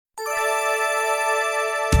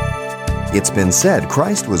It's been said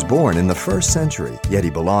Christ was born in the first century, yet he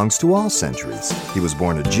belongs to all centuries. He was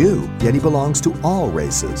born a Jew, yet he belongs to all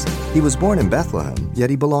races. He was born in Bethlehem, yet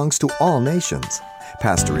he belongs to all nations.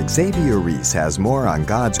 Pastor Xavier Reese has more on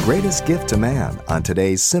God's greatest gift to man on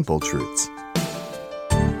today's Simple Truths.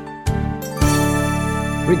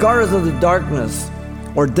 Regardless of the darkness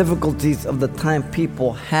or difficulties of the time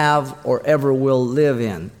people have or ever will live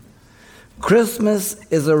in, Christmas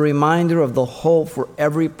is a reminder of the hope for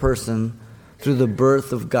every person through the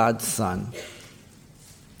birth of God's Son.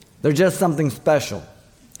 There's just something special,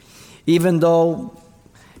 even though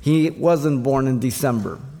he wasn't born in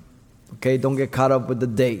December. Okay, don't get caught up with the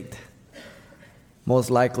date.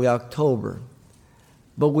 Most likely October.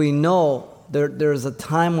 But we know there's a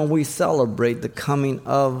time when we celebrate the coming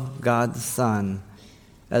of God's Son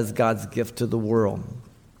as God's gift to the world.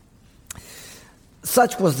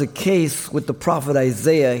 Such was the case with the prophet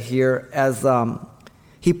Isaiah here, as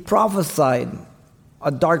he prophesied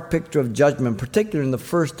a dark picture of judgment, particularly in the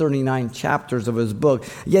first 39 chapters of his book.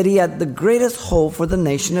 Yet he had the greatest hope for the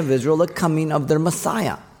nation of Israel, the coming of their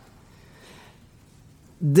Messiah.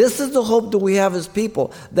 This is the hope that we have as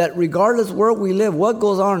people, that regardless where we live, what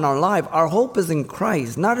goes on in our life, our hope is in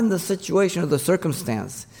Christ, not in the situation or the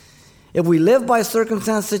circumstance. If we live by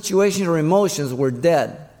circumstance, situation, or emotions, we're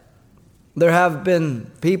dead. There have been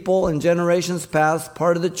people in generations past,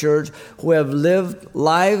 part of the church, who have lived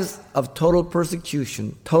lives of total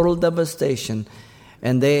persecution, total devastation,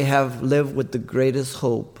 and they have lived with the greatest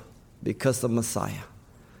hope because of Messiah.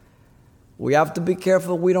 We have to be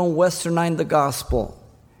careful we don't westernize the gospel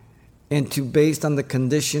into based on the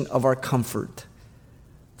condition of our comfort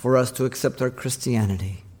for us to accept our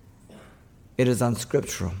Christianity. It is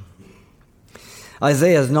unscriptural.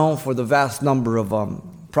 Isaiah is known for the vast number of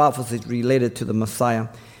prophecies related to the Messiah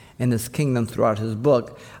and his kingdom throughout his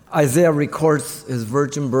book. Isaiah records his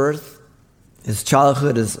virgin birth, his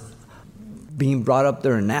childhood, his being brought up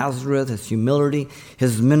there in Nazareth, his humility,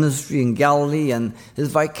 his ministry in Galilee, and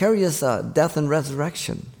his vicarious death and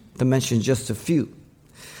resurrection, to mention just a few.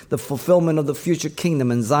 The fulfillment of the future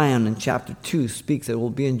kingdom in Zion in chapter 2 speaks that it will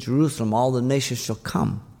be in Jerusalem. All the nations shall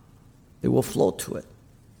come. They will flow to it.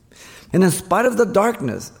 And in spite of the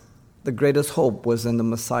darkness, the greatest hope was in the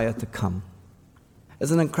Messiah to come.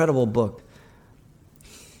 It's an incredible book.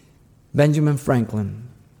 Benjamin Franklin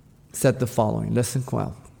said the following. Listen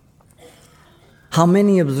well. How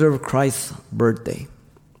many observe Christ's birthday?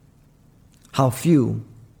 How few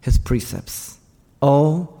his precepts?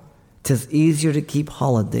 Oh, 'tis easier to keep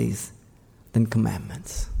holidays than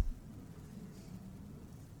commandments.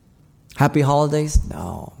 Happy holidays?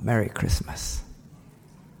 No, Merry Christmas.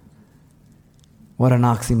 What an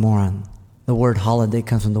oxymoron. The word holiday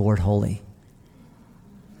comes from the word holy.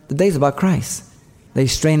 The day's about Christ. They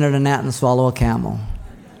strain at a gnat and swallow a camel.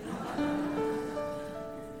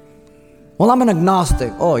 Well, I'm an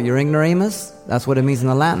agnostic. Oh, you're ignoramus? That's what it means in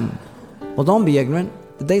the Latin. Well, don't be ignorant.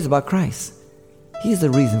 The day's about Christ. He's the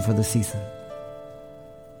reason for the season.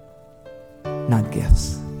 Not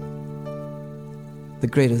gifts. The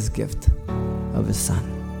greatest gift of his Son.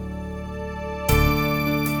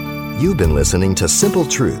 You've been listening to Simple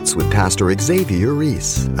Truths with Pastor Xavier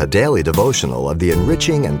Reese, a daily devotional of the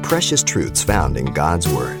enriching and precious truths found in God's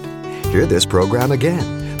Word. Hear this program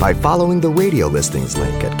again by following the radio listings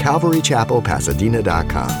link at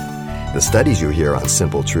CalvaryChapelPasadena.com. The studies you hear on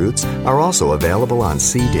Simple Truths are also available on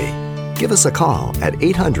CD. Give us a call at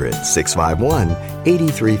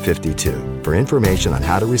 800-651-8352 for information on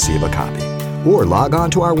how to receive a copy. Or log on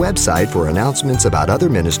to our website for announcements about other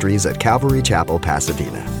ministries at Calvary Chapel,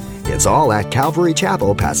 Pasadena. It's all at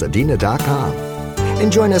CalvaryChapelPasadena.com.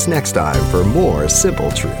 And join us next time for more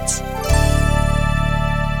Simple Truths.